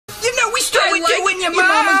like you and your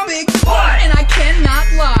mama's big butt. And I cannot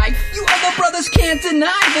lie, you other brothers can't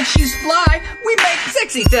deny that she's fly. We make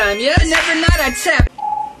sexy time, yes? And every night I tap.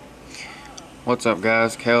 What's up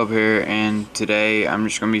guys, Caleb here, and today I'm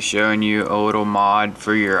just going to be showing you a little mod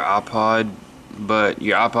for your iPod, but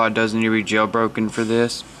your iPod doesn't need to be jailbroken for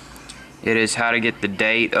this. It is how to get the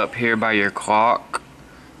date up here by your clock,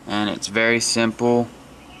 and it's very simple,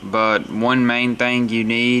 but one main thing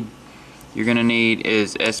you're going to need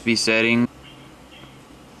is SBSettings.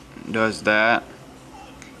 Does that.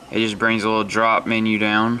 It just brings a little drop menu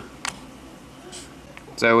down.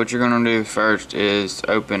 So what you're going to do first is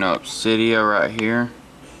open up Cydia right here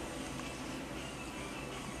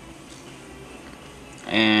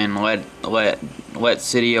and let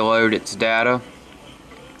Cydia load its data.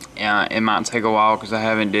 It might take a while because I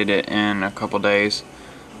haven't did it in a couple days.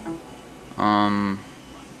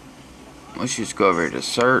 Let's just go over to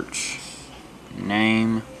search,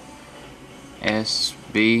 name,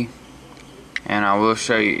 SB, and I will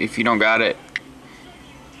show you. If you don't got it,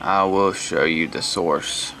 I will show you the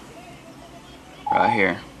source right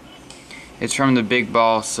here. It's from the Big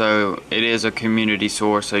Boss, so it is a community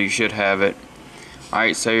source, so you should have it.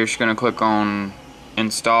 Alright, so you're just going to click on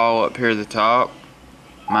install up here at the top.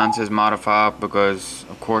 Mine says modify because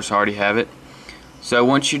of course I already have it. So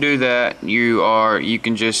once you do that, you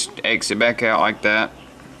can just exit back out like that.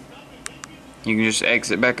 You can just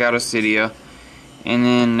exit back out of Cydia, and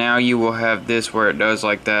then now you will have this where it does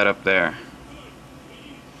like that up there.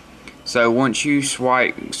 So once you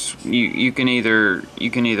swipe, you can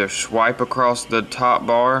either swipe across the top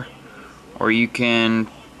bar, or you can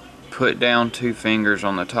put down 2 fingers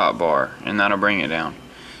on the top bar, and that'll bring it down.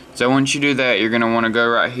 So once you do that, you're going to want to go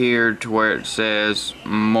right here to where it says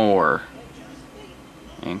more,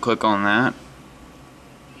 and click on that.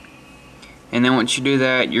 And then once you do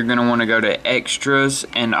that, you're going to want to go to extras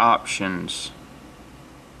and options.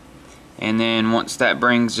 And then once that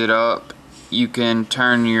brings it up, you can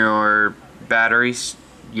turn your batteries,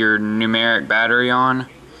 your numeric battery on.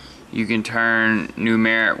 You can turn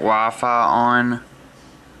numeric Wi-Fi on,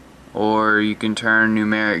 or you can turn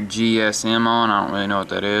numeric GSM on. I don't really know what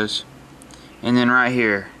that is. And then right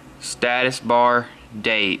here, status bar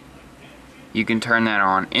date, you can turn that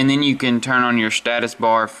on. And then you can turn on your status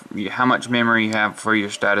bar, how much memory you have for your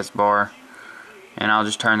status bar. And I'll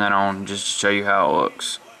just turn that on just to show you how it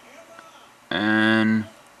looks. And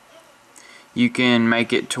you can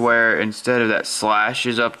make it to where instead of that slash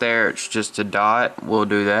is up there, it's just a dot. We'll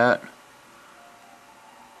do that.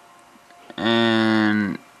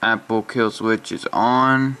 And Apple kill switch is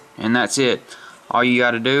on, and that's it. All you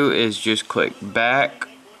got to do is just click back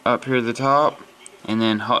up here at the top, and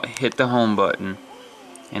then hit the home button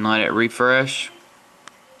and let it refresh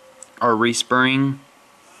or respring,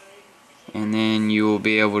 and then you will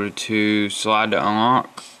be able to slide to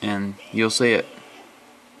unlock, and you'll see it.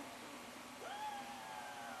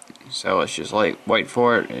 So let's just wait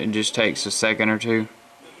for it. It just takes a second or two.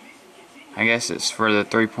 I guess it's for the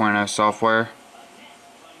 3.0 software.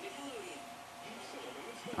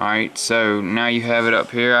 Alright, so now you have it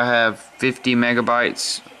up here. I have 50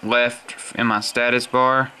 megabytes left in my status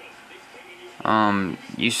bar.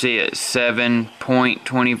 You see it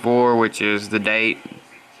 7.24, which is the date,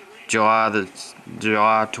 July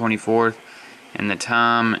 24th, and the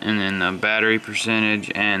time, and then the battery percentage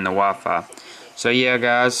and the Wi-Fi. So yeah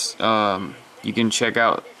guys, you can check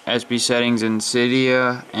out SBSettings in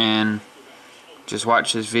Cydia, and just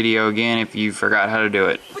watch this video again if you forgot how to do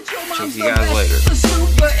it. Check you guys later.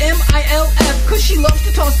 Super MILF, 'cause she loves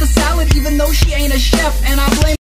to toss the salad even though she ain't a chef, and I blame